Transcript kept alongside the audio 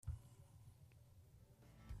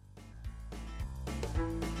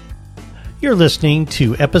You're listening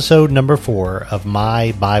to episode number 4 of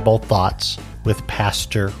My Bible Thoughts with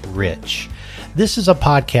Pastor Rich. This is a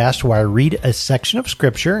podcast where I read a section of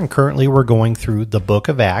Scripture, and currently we're going through the book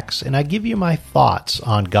of Acts, and I give you my thoughts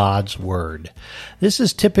on God's Word. This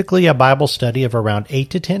is typically a Bible study of around 8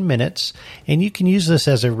 to 10 minutes, and you can use this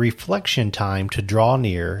as a reflection time to draw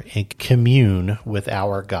near and commune with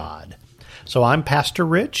our God. So I'm Pastor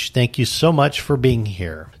Rich. Thank you so much for being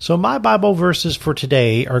here. So my Bible verses for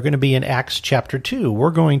today are going to be in Acts chapter 2. We're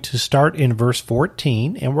going to start in verse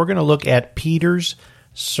 14, and we're going to look at Peter's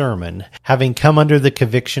sermon. Having come under the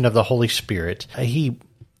conviction of the Holy Spirit, he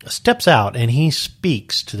steps out and he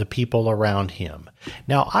speaks to the people around him.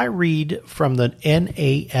 Now, I read from the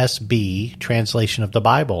NASB translation of the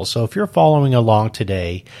Bible. So if you're following along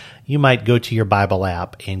today, you might go to your Bible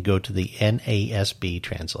app and go to the NASB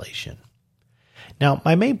translation. Now,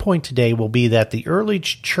 my main point today will be that the early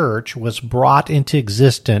church was brought into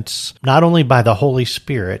existence not only by the Holy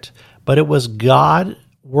Spirit, but it was God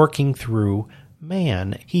working through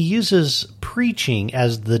man. He uses preaching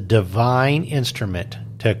as the divine instrument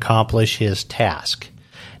to accomplish his task.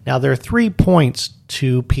 Now, there are 3 points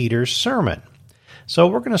to Peter's sermon. So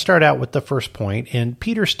we're going to start out with the first point, and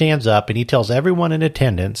Peter stands up and he tells everyone in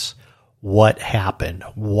attendance what happened.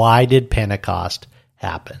 Why did Pentecost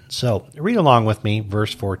happen? So read along with me,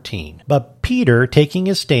 verse 14. But Peter, taking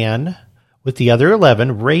his stand with the other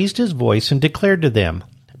 11, raised his voice and declared to them,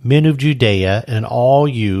 "Men of Judea, and all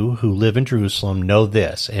you who live in Jerusalem, know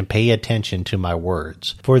this, and pay attention to my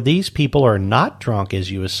words. For these people are not drunk as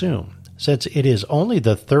you assume, since it is only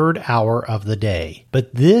the 3rd hour of the day.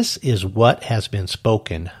 But this is what has been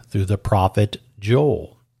spoken through the prophet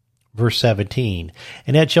Joel." Verse 17,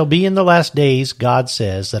 "And it shall be in the last days, God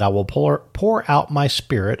says, that I will pour out my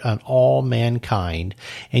Spirit on all mankind,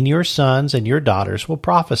 and your sons and your daughters will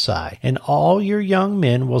prophesy, and all your young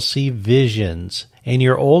men will see visions, and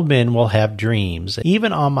your old men will have dreams.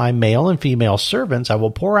 Even on my male and female servants I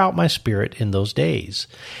will pour out my Spirit in those days,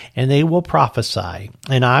 and they will prophesy.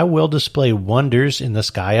 And I will display wonders in the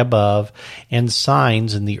sky above, and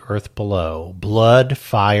signs in the earth below, blood,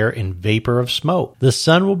 fire, and vapor of smoke. The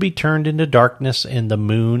sun will be turned into darkness, and the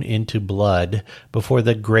moon into blood, before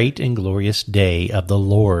the great and glorious day of the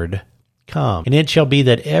Lord come. And it shall be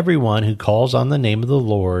that everyone who calls on the name of the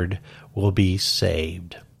Lord will be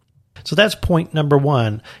saved." So that's point number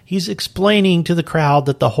 1. He's explaining to the crowd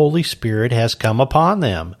that the Holy Spirit has come upon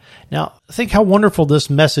them. Now, think how wonderful this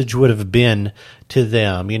message would have been to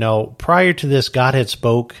them. You know, prior to this, God had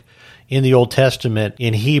spoke in the Old Testament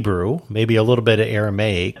in Hebrew, maybe a little bit of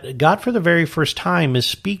Aramaic. God, for the very first time, is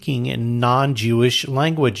speaking in non-Jewish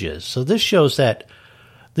languages. So this shows that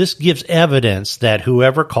this gives evidence that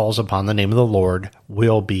whoever calls upon the name of the Lord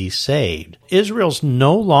will be saved. Israel's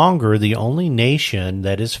no longer the only nation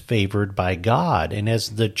that is favored by God. And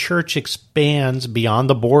as the church expands beyond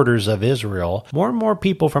the borders of Israel, more and more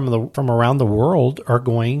people from around the world are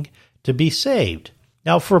going to be saved.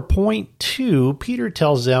 Now, for point 2, Peter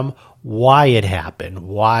tells them why it happened,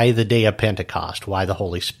 why the day of Pentecost, why the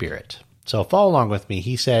Holy Spirit. So follow along with me.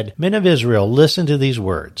 He said, "Men of Israel, listen to these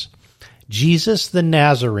words. Jesus the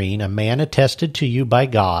Nazarene, a man attested to you by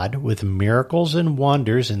God with miracles and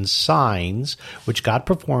wonders and signs which God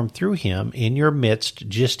performed through him in your midst,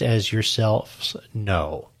 just as yourselves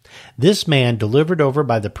know. This man, delivered over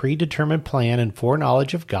by the predetermined plan and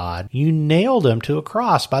foreknowledge of God, you nailed him to a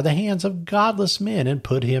cross by the hands of godless men and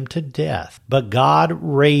put him to death. But God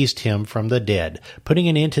raised him from the dead, putting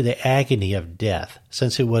an end to the agony of death,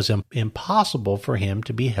 since it was impossible for him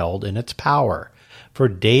to be held in its power. For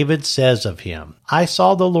David says of him, I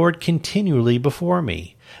saw the Lord continually before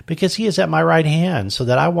me, because he is at my right hand, so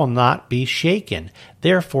that I will not be shaken.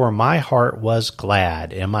 Therefore my heart was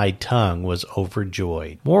glad, and my tongue was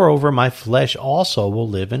overjoyed. Moreover, my flesh also will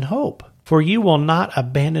live in hope. For you will not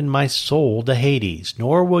abandon my soul to Hades,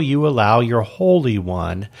 nor will you allow your Holy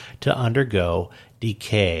One to undergo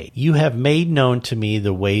decay. You have made known to me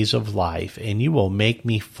the ways of life, and you will make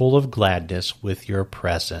me full of gladness with your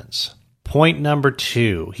presence." Point number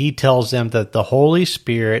 2, he tells them that the Holy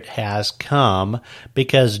Spirit has come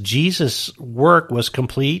because Jesus' work was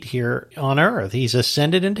complete here on earth. He's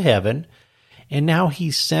ascended into heaven, and now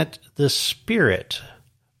he sent the Spirit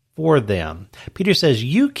for them. Peter says,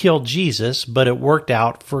 you killed Jesus, but it worked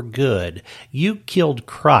out for good. You killed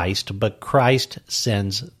Christ, but Christ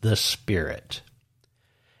sends the Spirit.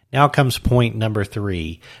 Now comes point number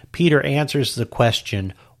 3. Peter answers the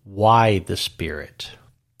question, why the Spirit?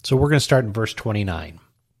 So we're going to start in verse 29.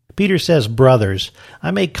 Peter says, "Brothers,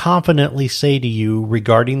 I may confidently say to you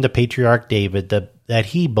regarding the patriarch David that that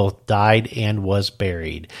he both died and was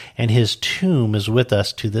buried, and his tomb is with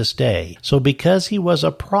us to this day. So because he was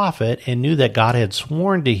a prophet and knew that God had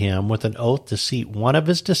sworn to him with an oath to seat one of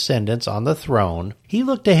his descendants on the throne, he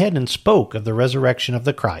looked ahead and spoke of the resurrection of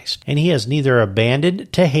the Christ. And he has neither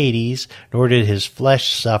abandoned to Hades, nor did his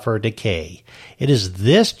flesh suffer decay. It is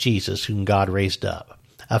this Jesus whom God raised up,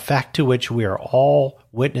 a fact to which we are all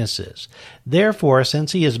witnesses. Therefore,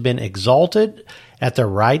 since he has been exalted at the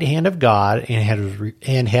right hand of God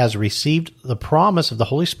and has received the promise of the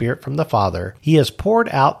Holy Spirit from the Father, he has poured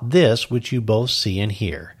out this which you both see and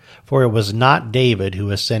hear. For it was not David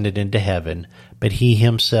who ascended into heaven, but he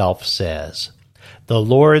himself says, "The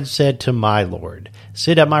Lord said to my Lord,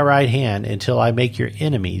 sit at my right hand until I make your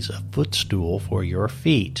enemies a footstool for your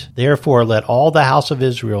feet. Therefore let all the house of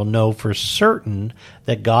Israel know for certain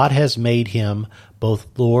that God has made him both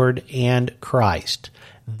Lord and Christ,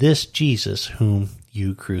 this Jesus whom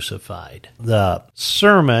you crucified." The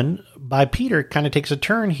sermon by Peter kind of takes a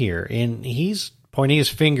turn here, and he's pointing his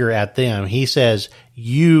finger at them. He says,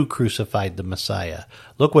 "You crucified the Messiah.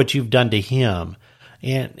 Look what you've done to him."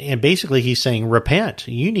 And basically he's saying, repent.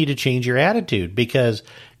 You need to change your attitude because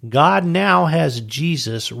God now has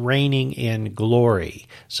Jesus reigning in glory.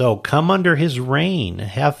 So come under his reign.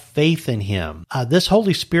 Have faith in him. This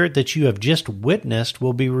Holy Spirit that you have just witnessed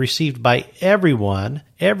will be received by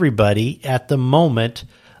everybody at the moment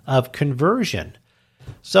of conversion.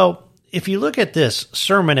 So if you look at this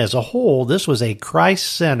sermon as a whole, this was a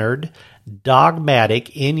Christ-centered,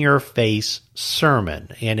 dogmatic, in-your-face sermon.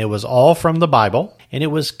 And it was all from the Bible. And it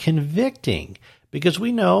was convicting because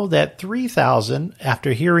we know that 3,000,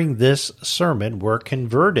 after hearing this sermon, were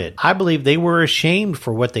converted. I believe they were ashamed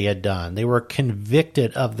for what they had done. They were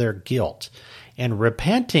convicted of their guilt. And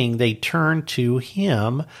repenting, they turned to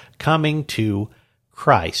him, coming to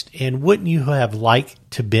Christ. And wouldn't you have liked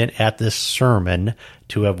to been at this sermon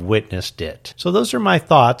to have witnessed it? So those are my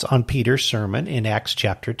thoughts on Peter's sermon in Acts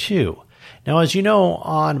chapter 2. Now, as you know,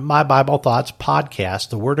 on My Bible Thoughts podcast,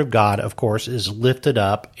 the Word of God, of course, is lifted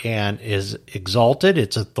up and is exalted.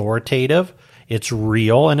 It's authoritative, it's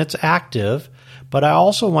real, and it's active. But I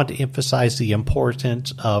also want to emphasize the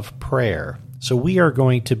importance of prayer. So we are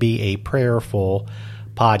going to be a prayerful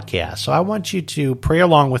podcast. So I want you to pray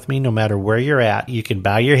along with me no matter where you're at. You can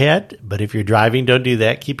bow your head, but if you're driving, don't do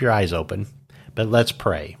that. Keep your eyes open. But let's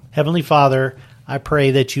pray. Heavenly Father, I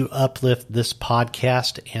pray that you uplift this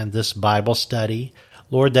podcast and this Bible study.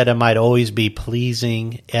 Lord, that it might always be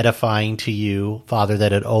pleasing, edifying to you. Father,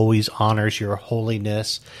 that it always honors your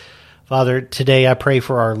holiness. Father, today I pray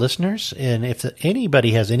for our listeners, and if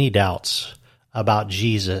anybody has any doubts about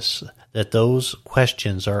Jesus, that those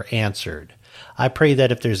questions are answered. I pray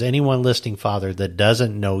that if there's anyone listening, Father, that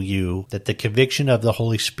doesn't know you, that the conviction of the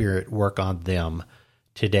Holy Spirit work on them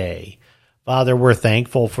today. Father, we're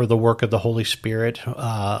thankful for the work of the Holy Spirit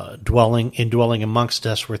dwelling amongst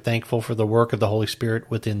us. We're thankful for the work of the Holy Spirit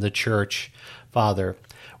within the church, Father.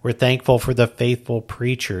 We're thankful for the faithful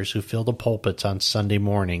preachers who fill the pulpits on Sunday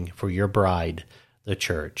morning for your bride, the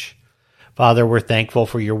church. Father, we're thankful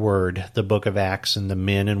for your word, the book of Acts, and the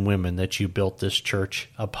men and women that you built this church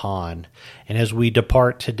upon. And as we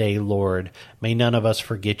depart today, Lord, may none of us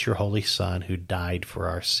forget your Holy Son who died for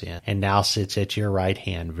our sin and now sits at your right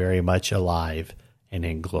hand, very much alive and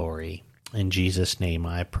in glory. In Jesus' name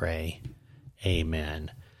I pray.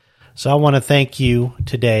 Amen. So I want to thank you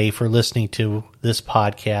today for listening to this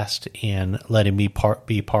podcast and letting me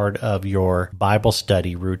be part of your Bible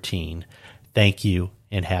study routine. Thank you.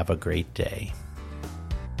 And have a great day.